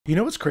You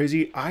know what's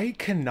crazy? I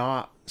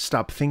cannot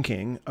stop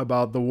thinking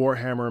about the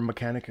Warhammer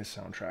Mechanicus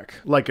soundtrack.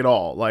 Like, at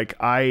all. Like,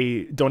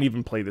 I don't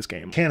even play this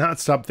game. Cannot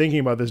stop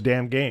thinking about this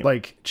damn game.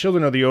 Like,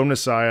 Children of the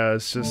Omnissiah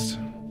is just...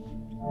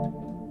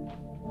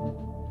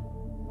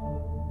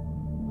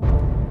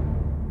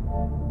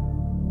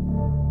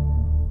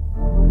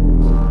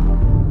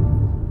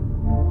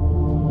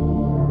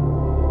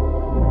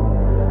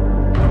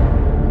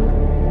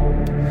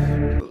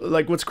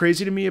 Like, what's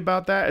crazy to me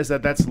about that is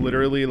that that's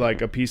literally like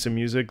a piece of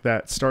music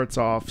that starts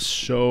off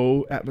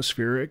so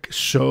atmospheric,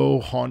 so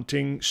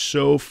haunting,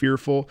 so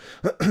fearful,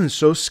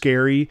 so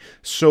scary,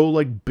 so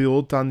like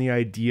built on the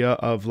idea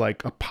of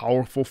like a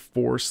powerful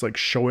force like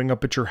showing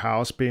up at your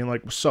house being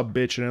like, what's up,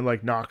 bitch, and it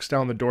like knocks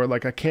down the door.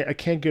 Like, I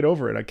can't get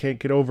over it. I can't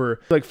get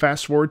over, like,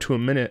 fast forward to a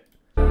minute,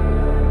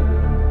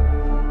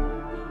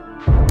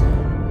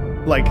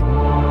 like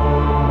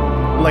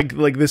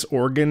this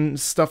organ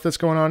stuff that's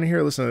going on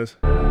here. Listen to this.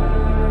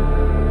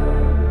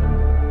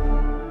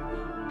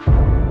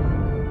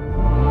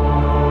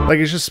 Like,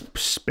 it's just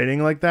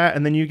spinning like that,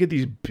 and then you get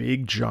these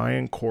big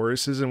giant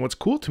choruses. And what's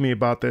cool to me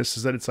about this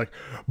is that it's like,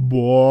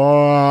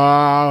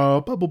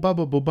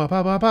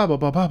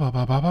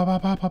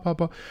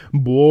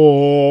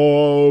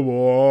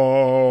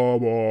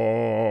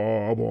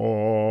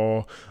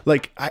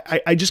 like,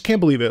 I just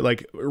can't believe it.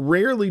 Like,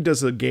 rarely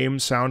does a game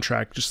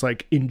soundtrack just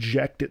like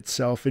inject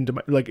itself into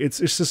my, like, it's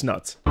just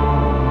nuts.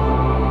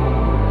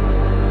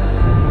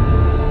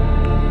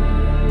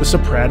 The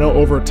soprano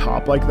over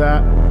top like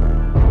that.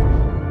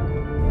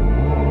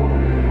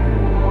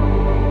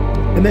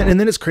 And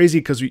then it's crazy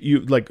because you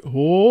like,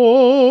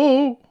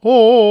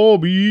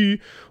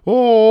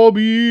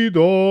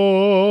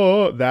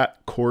 that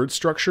chord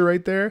structure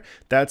right there,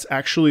 that's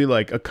actually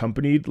like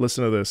accompanied.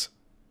 Listen to this.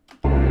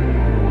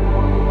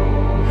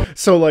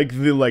 So like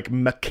the like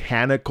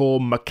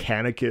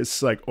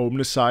Mechanicus like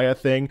Omnissiah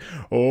thing,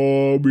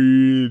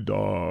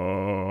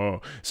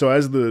 so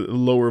as the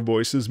lower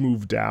voices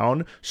move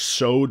down,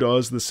 so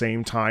does the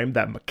same time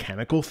that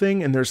mechanical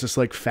thing, and there's this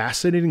like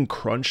fascinating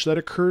crunch that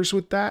occurs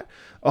with that.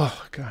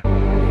 Oh god.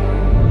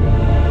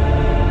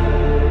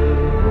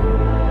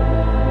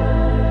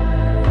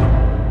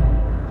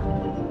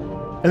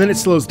 And then it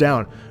slows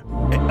down.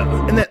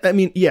 And that, I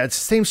mean, yeah, it's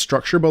the same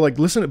structure, but like,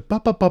 listen to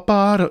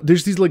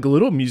there's these like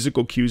little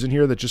musical cues in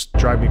here that just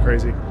drive me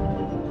crazy.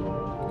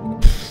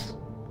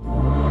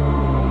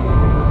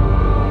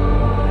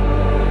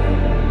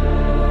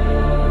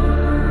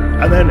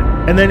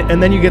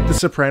 And then you get the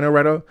soprano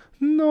right out.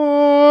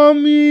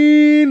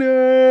 Nomine.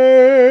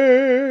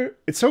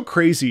 It's so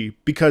crazy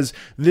because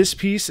this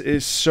piece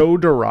is so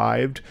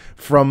derived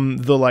from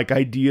the like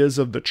ideas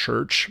of the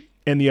church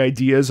and the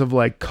ideas of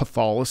like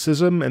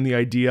Catholicism and the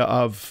idea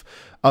of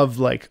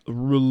like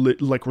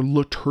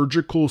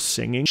liturgical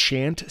singing,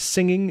 chant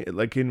singing,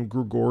 like in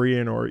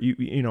Gregorian, or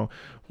you know,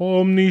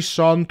 Omnis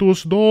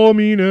Sanctus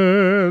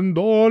Domine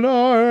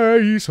dona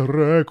eis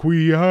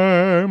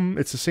requiem.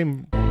 It's the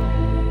same.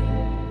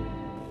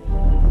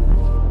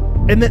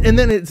 And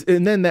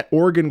then that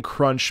organ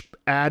crunch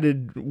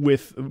added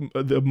with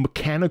the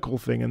mechanical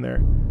thing in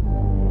there.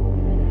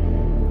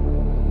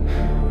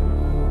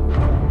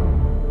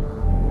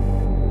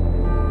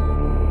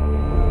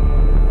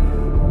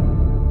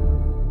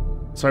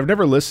 So I've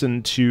never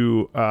listened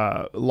to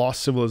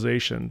Lost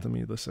Civilization. Let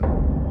me listen.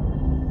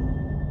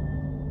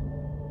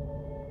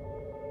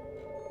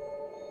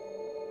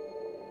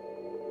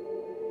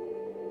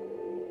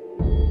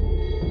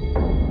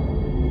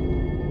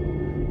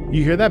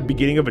 You hear that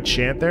beginning of a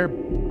chant there?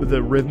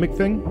 The rhythmic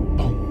thing?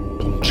 Boom,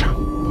 boom, chom,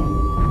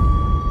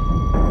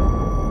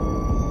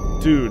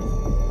 boom. Dude.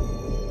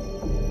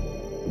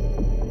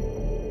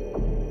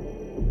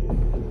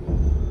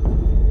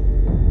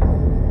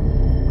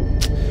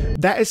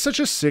 That is such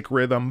a sick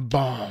rhythm.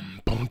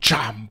 Boom, boom,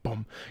 chom,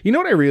 boom. You know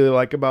what I really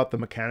like about the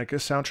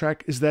Mechanicus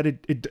soundtrack is that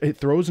it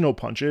throws no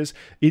punches.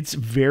 It's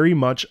very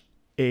much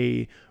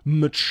a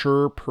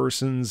mature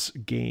person's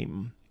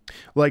game.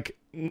 Like,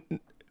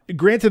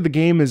 granted, the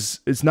game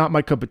is not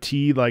my cup of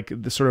tea, like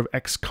the sort of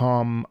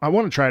XCOM. I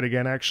want to try it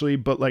again, actually,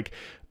 but like,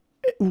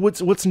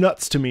 what's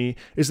nuts to me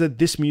is that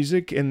this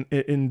music in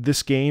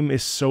this game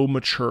is so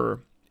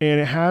mature. And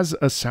it has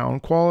a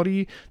sound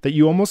quality that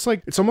you almost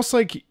like, it's almost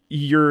like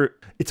you're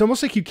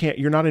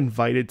not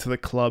invited to the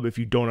club if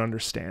you don't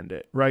understand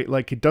it, right?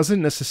 Like, it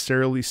doesn't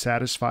necessarily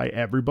satisfy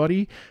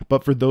everybody,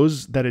 but for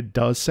those that it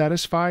does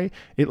satisfy,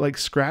 it like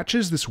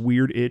scratches this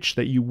weird itch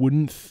that you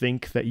wouldn't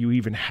think that you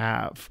even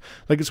have.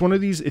 Like, it's one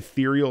of these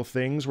ethereal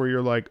things where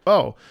you're like,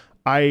 oh,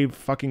 I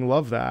fucking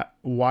love that.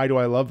 Why do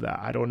I love that?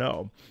 I don't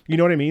know. You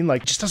know what I mean?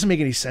 Like, it just doesn't make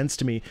any sense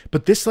to me.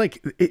 But this,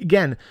 like,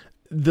 again,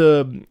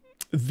 the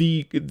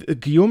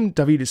Guillaume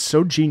David is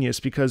so genius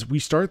because we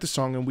start the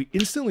song and we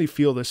instantly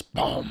feel this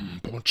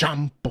boom, boom,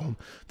 chom, boom,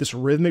 this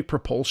rhythmic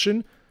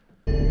propulsion,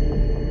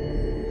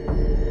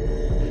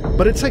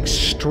 but it's like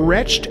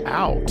stretched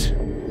out.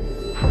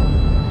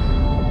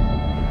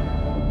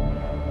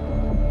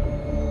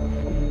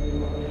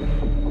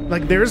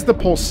 Like, there's the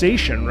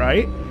pulsation,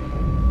 right?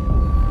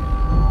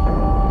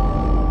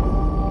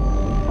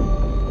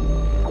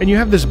 And you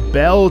have this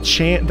bell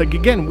chant. Like,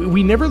 again,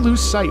 we never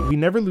lose sight. We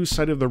never lose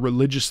sight of the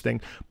religious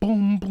thing.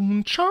 Boom,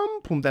 boom,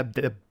 chum, boom.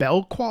 That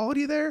bell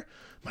quality there.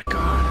 My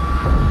God.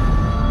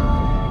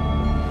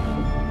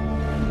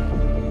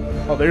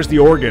 Oh, there's the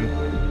organ.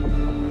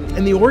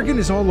 And the organ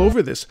is all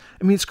over this.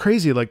 I mean, it's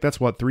crazy. Like, that's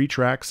what, 3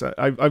 tracks?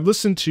 I've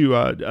listened to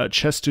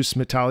Cestus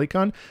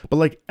Metallicon, but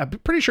like, I'm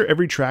pretty sure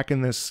every track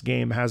in this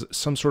game has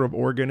some sort of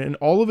organ, and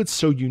all of it's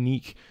so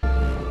unique.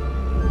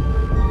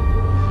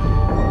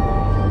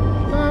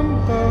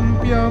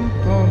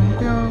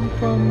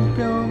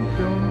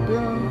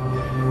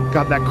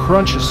 God, that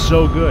crunch is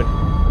so good.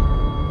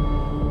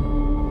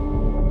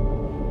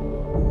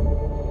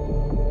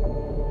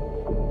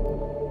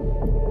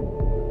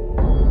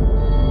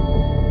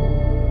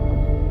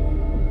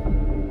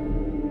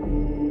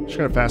 Just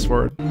gotta fast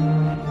forward.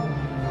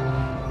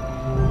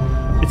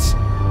 It's...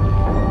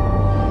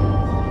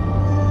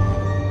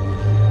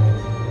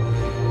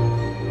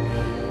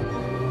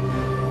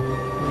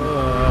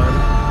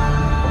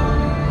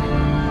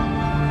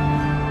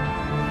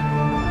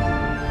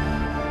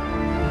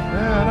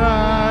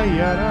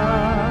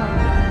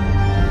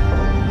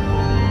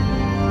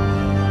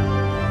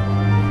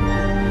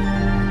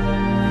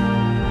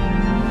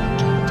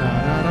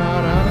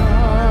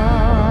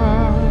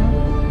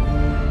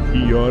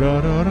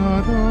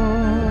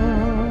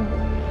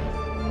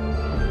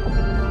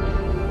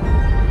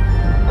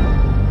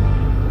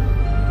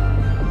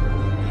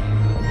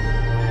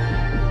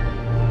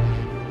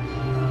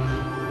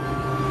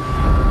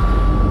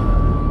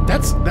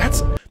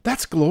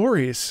 That's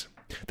glorious.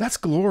 That's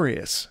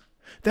glorious.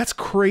 That's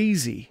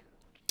crazy.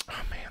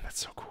 Oh man, that's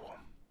so cool.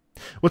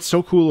 What's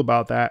so cool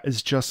about that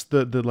is just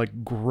the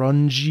like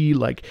grungy,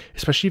 like,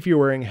 especially if you're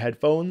wearing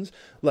headphones,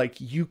 like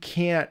you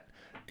can't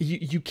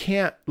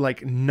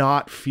like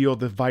not feel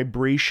the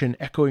vibration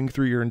echoing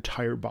through your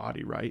entire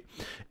body, right?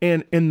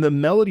 And the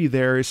melody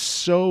there is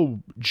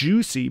so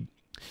juicy.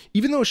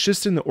 Even though it's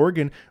just in the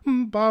organ,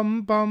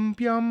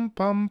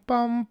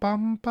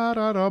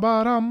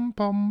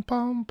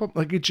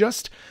 like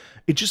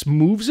it just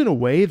moves in a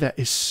way that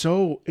is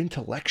so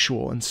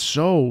intellectual and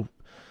so,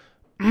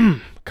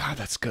 God,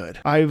 that's good.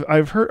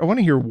 I've heard. I want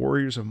to hear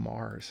Warriors of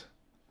Mars.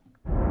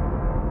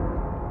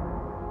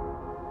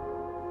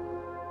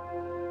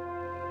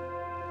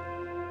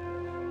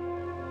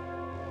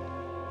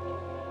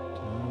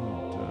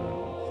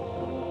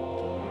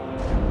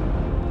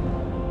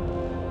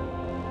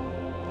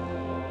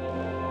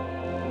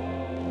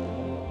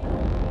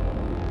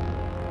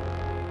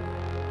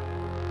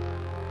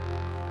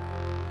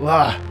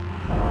 Ah.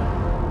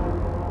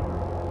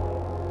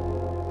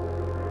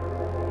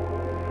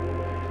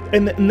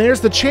 And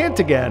there's the chant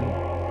again.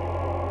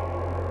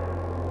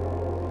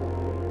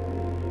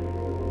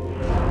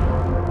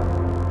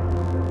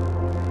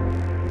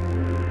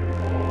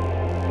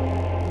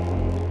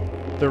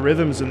 The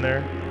rhythm's in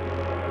there.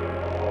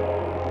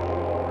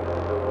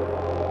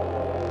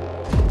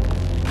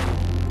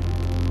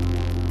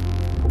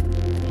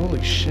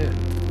 Holy shit.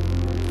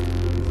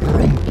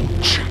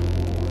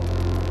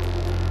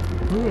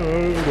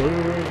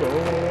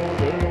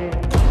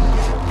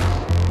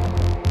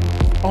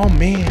 Oh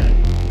man.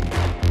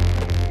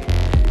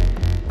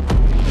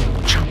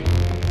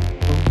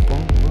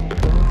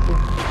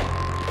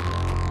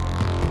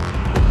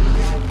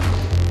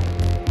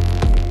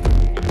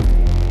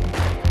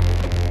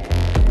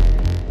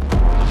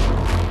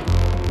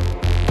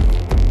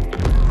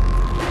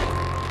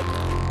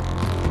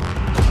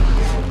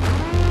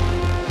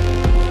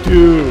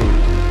 Dude.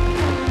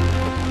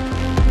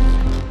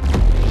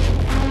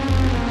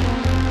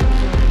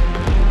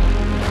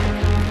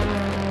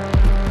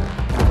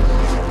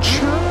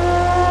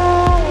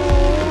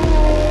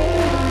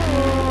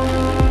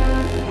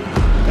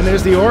 And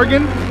there's the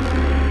organ.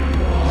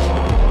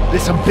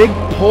 It's a big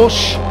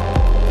push.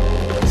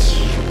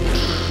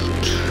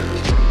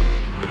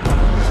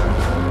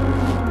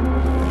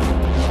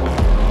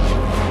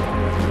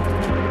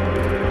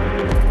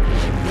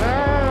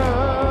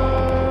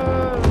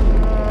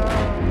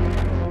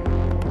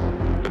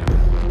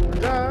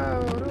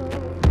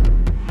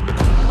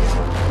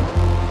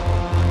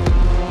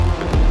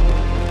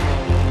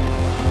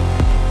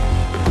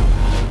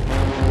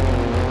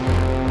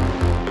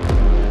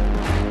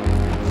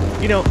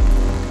 You know,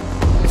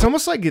 it's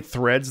almost like it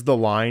threads the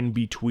line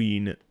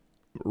between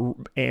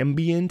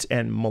ambient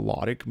and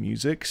melodic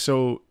music.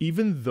 So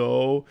even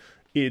though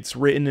it's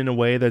written in a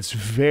way that's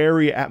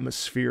very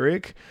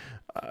atmospheric,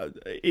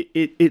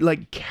 it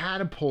like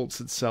catapults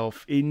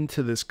itself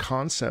into this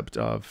concept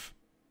of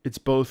it's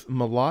both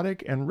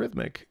melodic and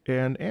rhythmic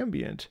and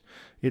ambient.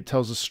 It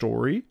tells a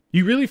story.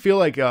 You really feel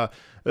like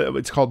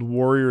it's called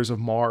Warriors of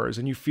Mars,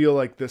 and you feel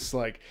like this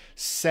like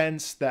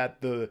sense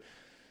that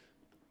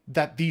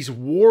these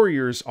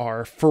warriors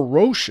are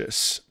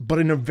ferocious, but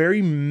in a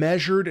very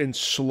measured and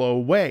slow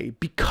way,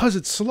 because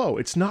it's slow.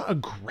 It's not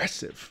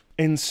aggressive.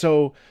 And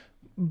so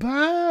a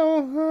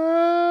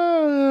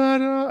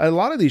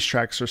lot of these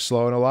tracks are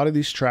slow, and a lot of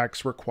these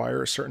tracks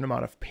require a certain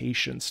amount of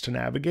patience to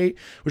navigate,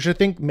 which I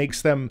think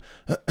makes them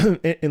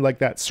in like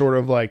that sort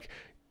of like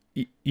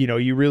you know,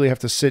 you really have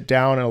to sit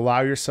down and allow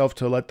yourself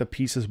to let the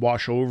pieces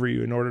wash over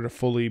you in order to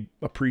fully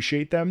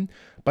appreciate them.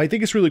 But I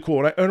think it's really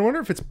cool. And I wonder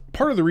if it's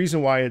part of the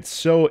reason why it's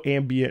so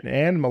ambient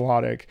and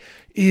melodic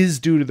is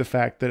due to the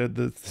fact that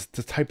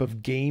the type of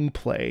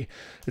gameplay,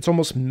 it's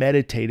almost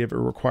meditative. It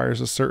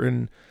requires a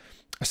certain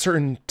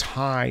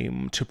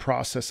time to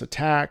process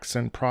attacks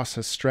and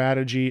process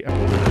strategy.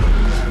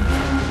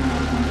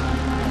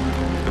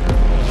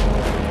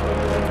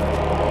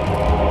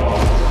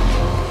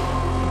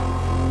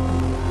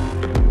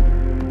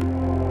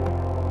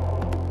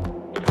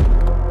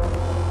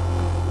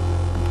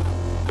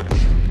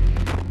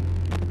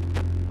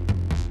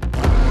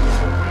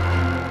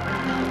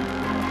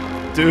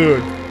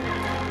 Dude.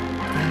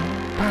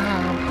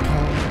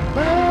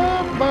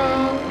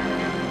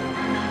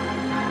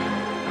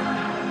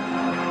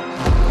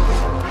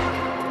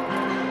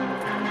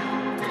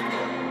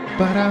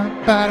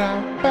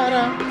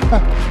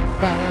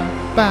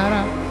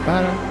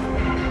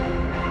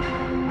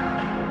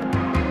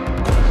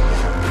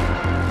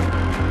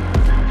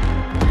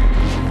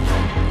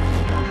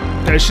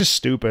 It's just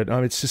stupid.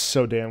 It's just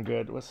so damn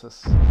good. What's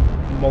this?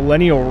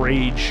 Millennial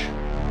Rage.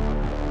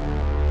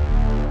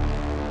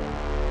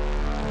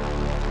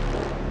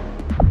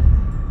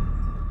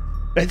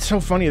 It's so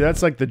funny.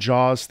 That's like the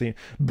Jaws theme.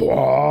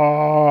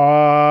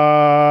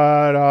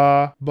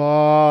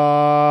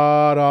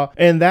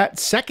 And that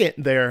second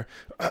there,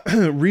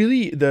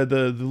 really,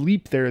 the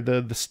leap there,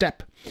 the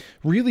step,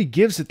 really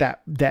gives it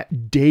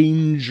that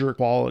danger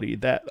quality.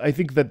 That I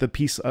think that the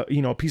piece,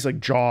 you know, a piece like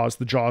Jaws,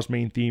 the Jaws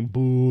main theme,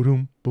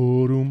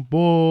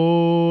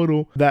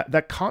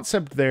 that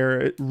concept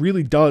there, it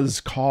really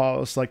does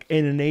cause like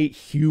an innate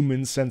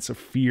human sense of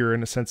fear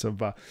and a sense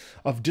of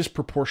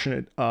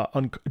disproportionate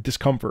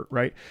discomfort.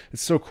 Right?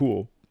 It's so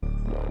cool.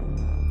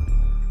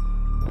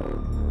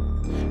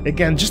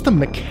 Again, just the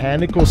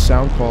mechanical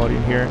sound quality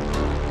in here.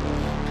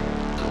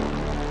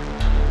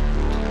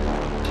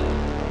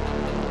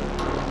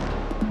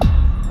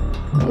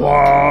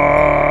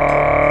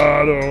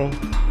 Waddle.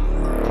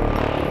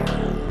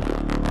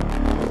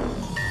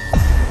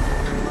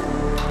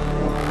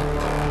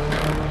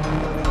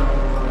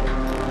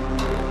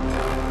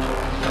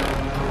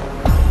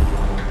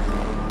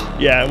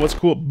 Yeah, and what's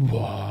cool,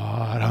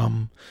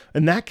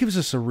 and that gives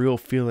us a real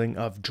feeling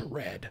of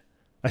dread.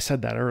 I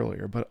said that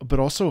earlier, but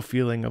also a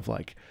feeling of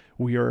like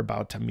we are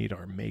about to meet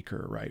our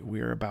maker, right?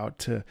 We are about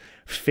to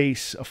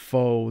face a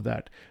foe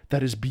that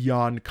is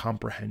beyond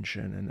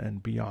comprehension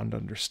and beyond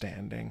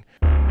understanding.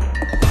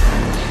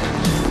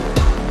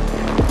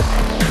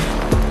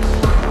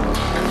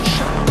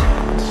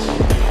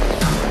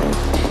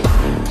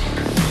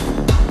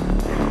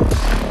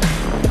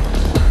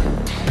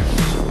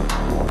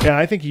 Yeah,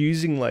 I think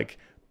using like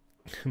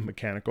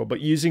mechanical, but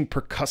using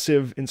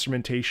percussive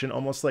instrumentation,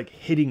 almost like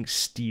hitting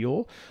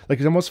steel, like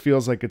it almost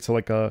feels like it's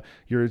like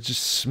you're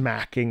just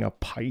smacking a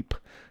pipe.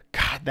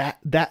 God,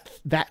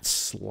 that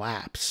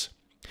slaps.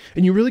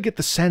 And you really get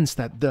the sense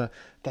that the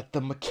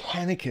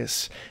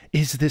Mechanicus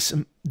is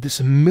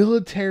this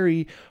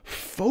military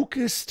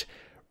focused,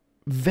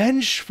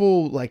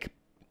 vengeful like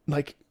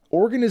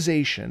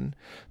organization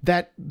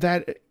that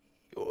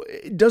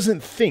it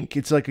doesn't think.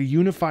 It's like a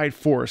unified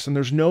force, and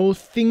there's no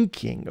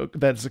thinking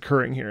that's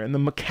occurring here. And the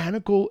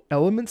mechanical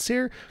elements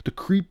here, the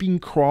creeping,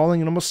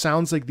 crawling, it almost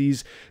sounds like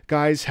these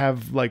guys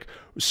have like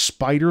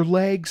spider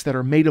legs that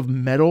are made of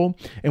metal,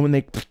 and when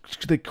they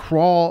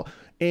crawl,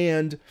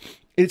 and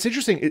it's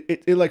interesting.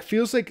 It like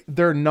feels like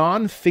they're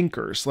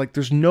non-thinkers. Like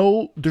there's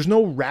no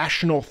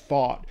rational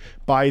thought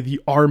by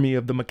the army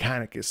of the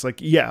Mechanicus.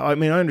 Like, yeah, I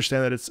mean, I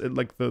understand that it's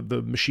like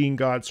the machine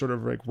god sort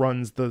of like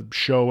runs the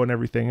show and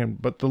everything,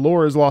 but the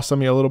lore is lost on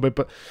me a little bit.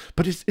 But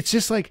it's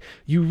just like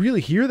you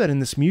really hear that in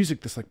this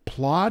music, this like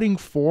plodding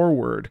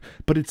forward,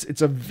 but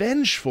it's a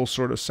vengeful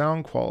sort of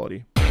sound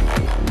quality.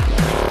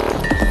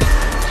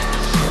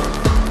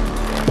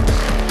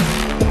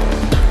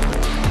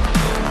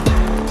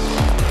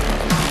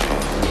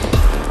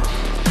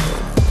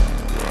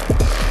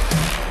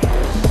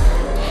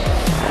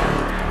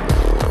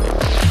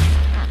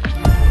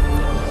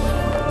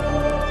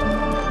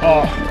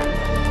 Oh.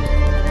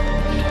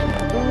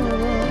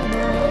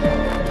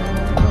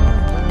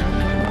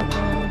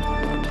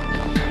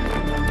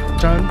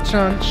 Chun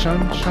chun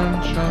chun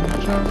chun chun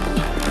chun.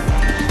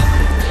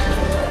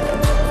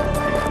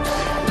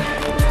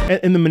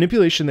 And the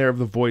manipulation there of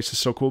the voice is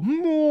so cool.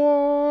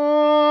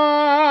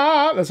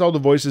 That's all the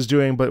voice is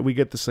doing, but we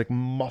get this like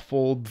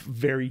muffled,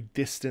 very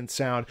distant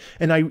sound.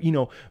 And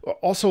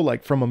also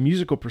like from a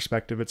musical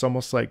perspective, it's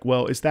almost like,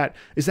 well, is that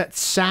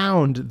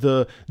sound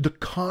the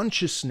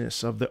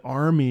consciousness of the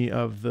army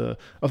of the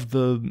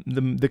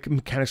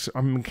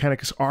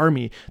Mechanicus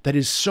army that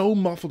is so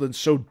muffled and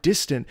so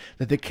distant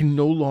that they can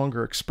no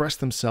longer express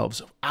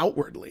themselves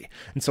outwardly.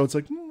 And so it's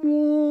like,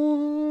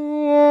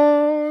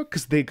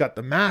 because they got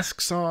the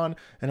masks on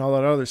and all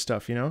that other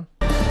stuff, you know?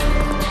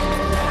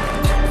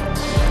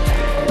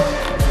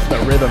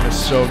 That rhythm is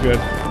so good.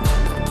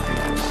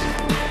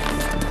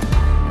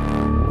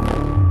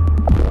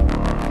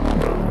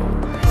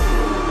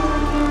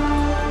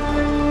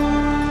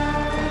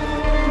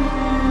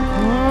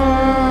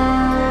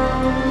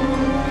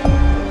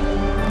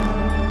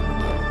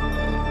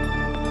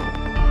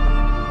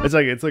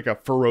 It's like a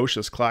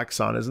ferocious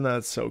klaxon, isn't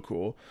that so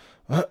cool?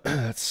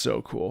 That's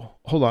so cool.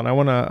 Hold on, I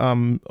want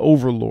to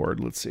Overlord.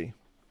 Let's see.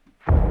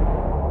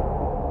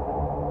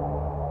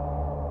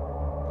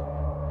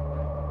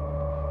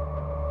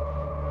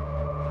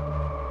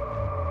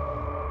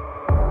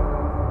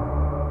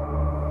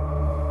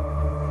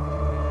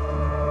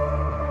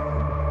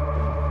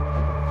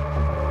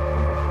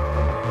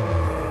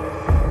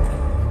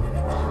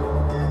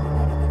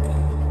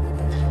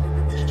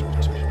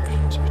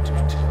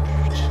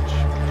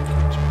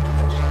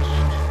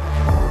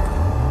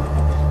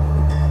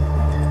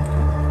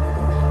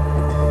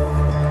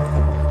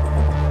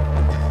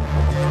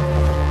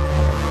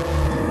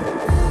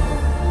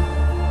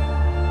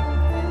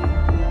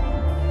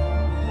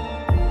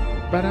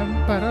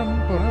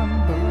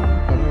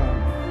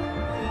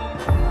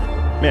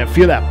 Man,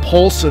 feel that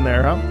pulse in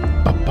there, huh?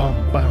 Bum,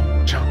 bum,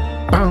 bum, chum,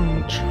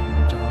 bum,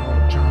 chum,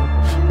 chum,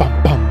 chum,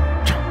 bum,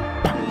 bum,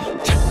 chum, bum,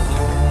 chum.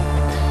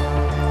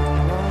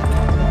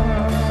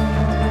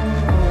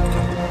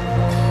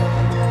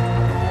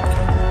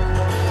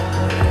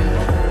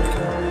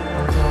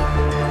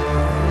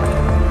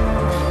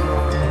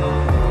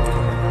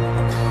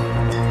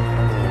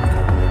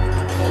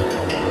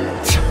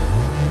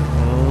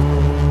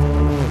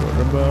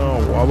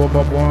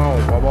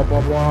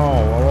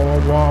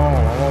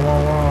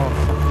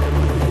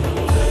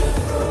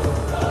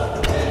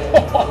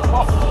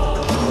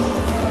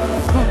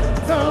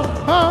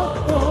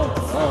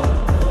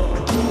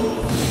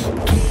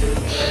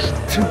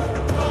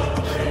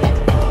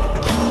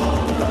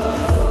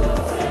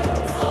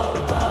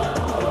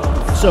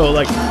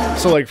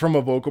 So like from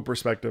a vocal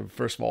perspective,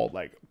 first of all,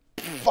 like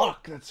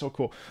fuck, that's so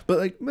cool. But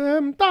like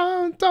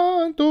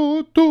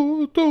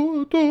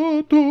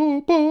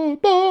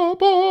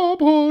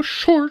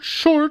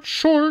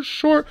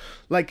short.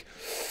 Like,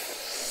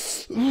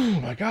 oh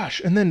my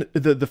gosh. And then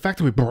the fact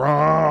that we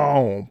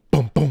boom,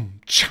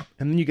 boom,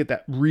 and then you get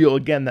that real,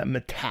 again, that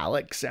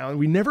metallic sound.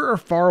 We never are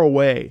far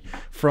away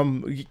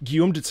from,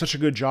 Guillaume did such a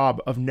good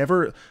job of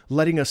never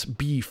letting us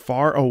be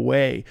far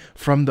away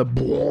from the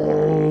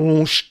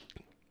boom,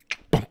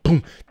 boom,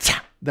 boom,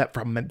 that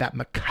from that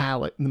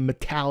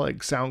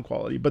metallic sound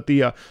quality. But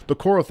the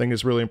choral thing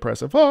is really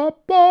impressive. And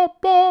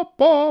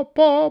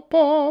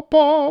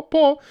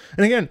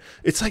again,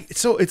 it's like,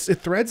 so it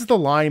threads the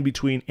line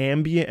between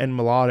ambient and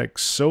melodic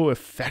so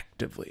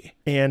effectively.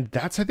 And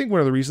that's, I think, one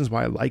of the reasons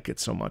why I like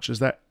it so much, is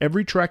that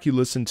every track you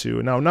listen to,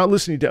 and now I'm not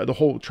listening to the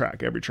whole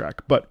track, every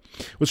track, but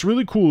what's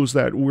really cool is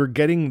that we're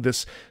getting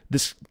this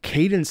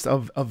cadence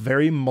of a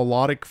very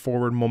melodic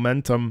forward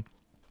momentum,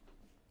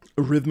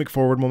 rhythmic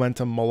forward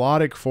momentum,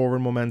 melodic forward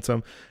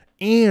momentum,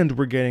 and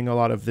we're getting a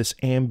lot of this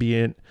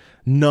ambient,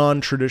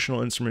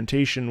 non-traditional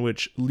instrumentation,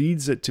 which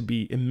leads it to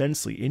be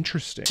immensely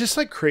interesting. Just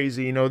like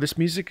crazy, you know, this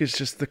music is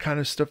just the kind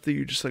of stuff that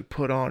you just like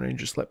put on and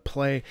just let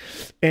play,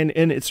 and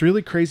it's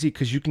really crazy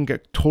because you can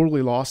get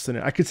totally lost in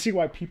it. I could see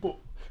why people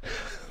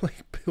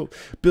like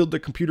build their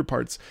computer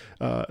parts,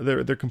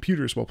 their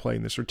computers while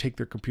playing this, or take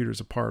their computers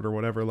apart or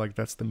whatever. Like,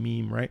 that's the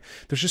meme, right?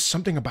 There's just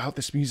something about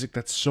this music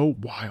that's so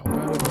wild.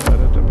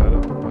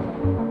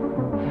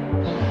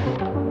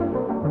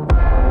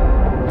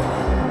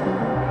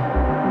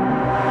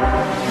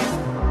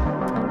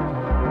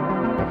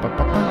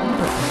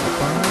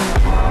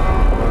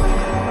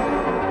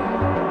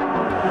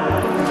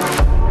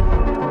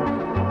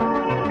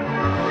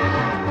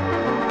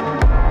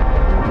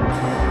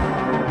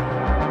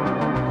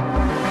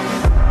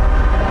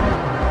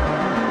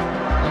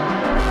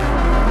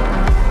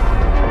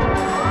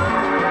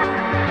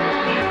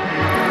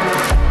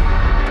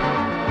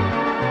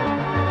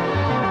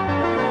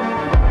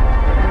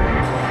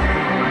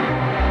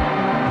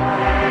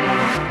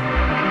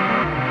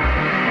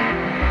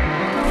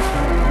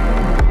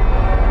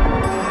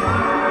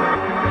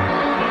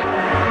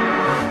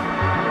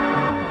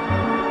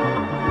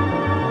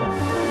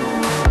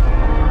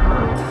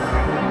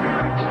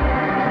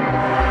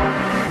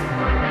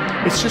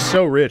 It's just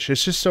so rich.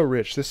 It's just so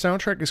rich. This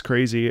soundtrack is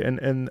crazy,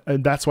 and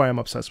that's why I'm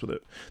obsessed with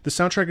it. The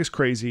soundtrack is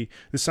crazy.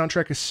 The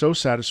soundtrack is so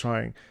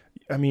satisfying.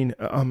 I mean,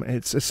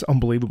 it's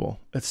unbelievable.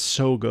 It's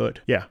so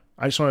good. Yeah,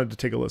 I just wanted to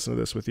take a listen to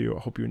this with you. I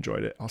hope you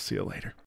enjoyed it. I'll see you later.